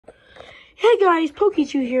Hey guys,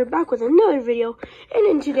 Poke2 here, back with another video, and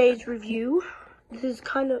in today's review, this is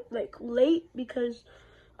kind of like late because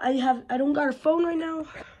I don't got a phone right now,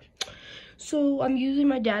 so I'm using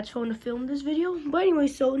my dad's phone to film this video. But anyway,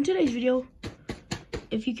 so in today's video,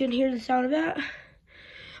 if you can hear the sound of that,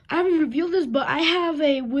 I haven't revealed this, but I have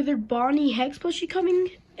a Withered Bonnie Hex plushie coming,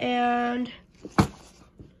 and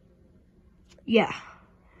yeah,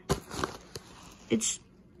 it's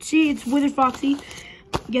Withered Foxy.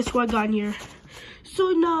 Guess who I got in here?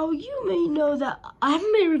 So now you may know that I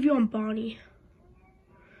haven't made a review on Bonnie,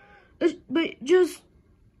 but just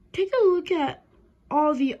take a look at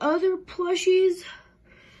all the other plushies.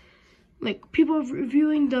 Like people are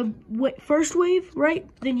reviewing the first wave, right?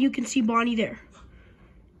 Then you can see Bonnie there.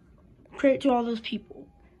 Credit to all those people,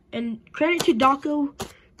 and credit to Daco,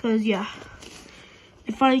 cause yeah,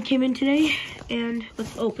 it finally came in today. And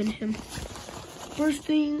let's open him. First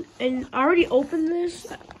thing, and I already opened this,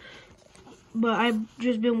 but I've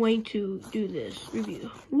just been waiting to do this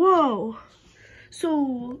review. Whoa!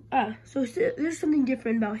 So there's something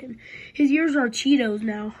different about him. His ears are Cheetos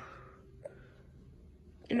now.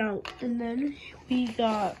 And then we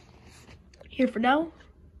got here for now.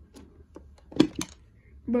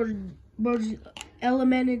 Bro's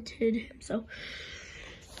elemented himself.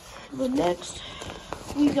 But next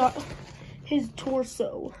we got his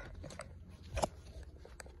torso.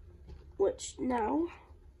 Which now,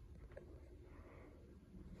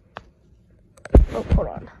 oh, hold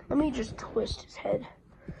on. Let me just twist his head.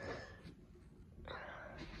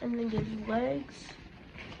 And then give you legs.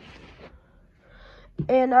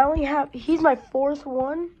 And I only have, he's my fourth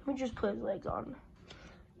one. Let me just put his legs on.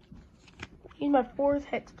 He's my fourth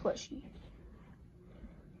Hex plushie.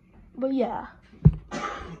 But yeah.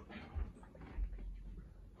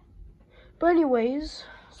 But anyways,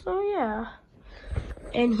 so yeah.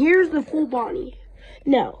 And here's the full Bonnie.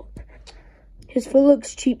 Now, his foot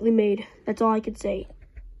looks cheaply made. That's all I could say.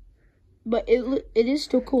 But it is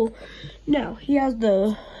still cool. Now, he has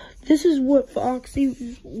this is what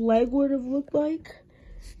Foxy's leg would have looked like.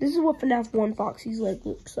 This is what FNAF 1 Foxy's leg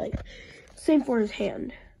looks like. Same for his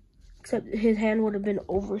hand. Except his hand would have been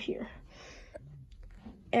over here.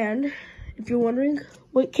 And, if you're wondering,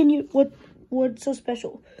 what's so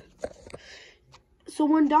special? So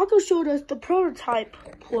when Daco showed us the prototype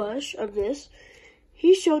plush of this,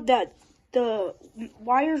 he showed that the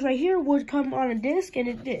wires right here would come on a disc, and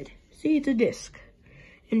it did. See, it's a disc.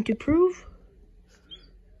 And to prove,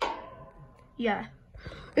 yeah,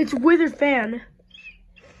 it's Withered fan.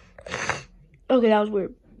 Okay, that was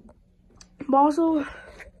weird. But also,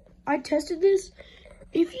 I tested this.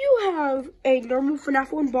 If you have a normal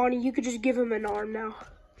FNAF 1 Bonnie, you could just give him an arm now.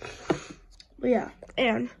 But yeah,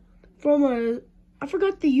 and from I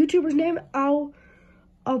forgot the YouTuber's name. I'll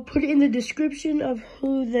put it in the description of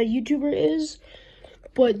who the YouTuber is.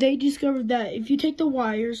 But they discovered that if you take the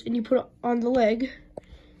wires and you put it on the leg,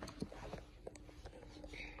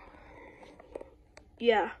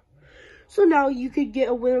 yeah. So now you could get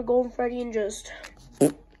a Withered Golden Freddy and just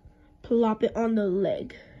plop it on the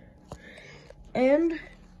leg. And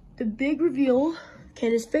the big reveal,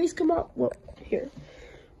 can his face come up? Well, here.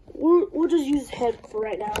 We'll just use his head for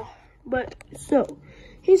right now. But so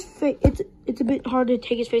his face, it's a bit hard to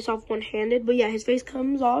take his face off one-handed, but yeah, his face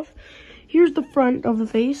comes off. Here's the front of the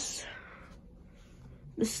face,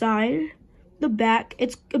 the side, the back.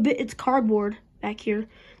 It's cardboard back here.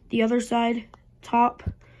 The other side, top,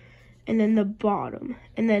 and then the bottom.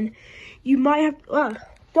 And then you might have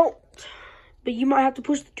but you might have to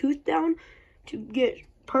push the tooth down to get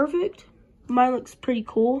perfect. Mine looks pretty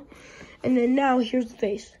cool. And then now here's the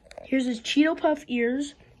face. Here's his Cheeto Puff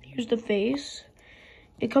ears. Here's the face.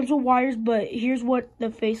 It comes with wires, but here's what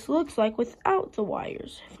the face looks like without the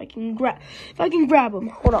wires. If I can grab them,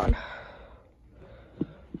 hold on.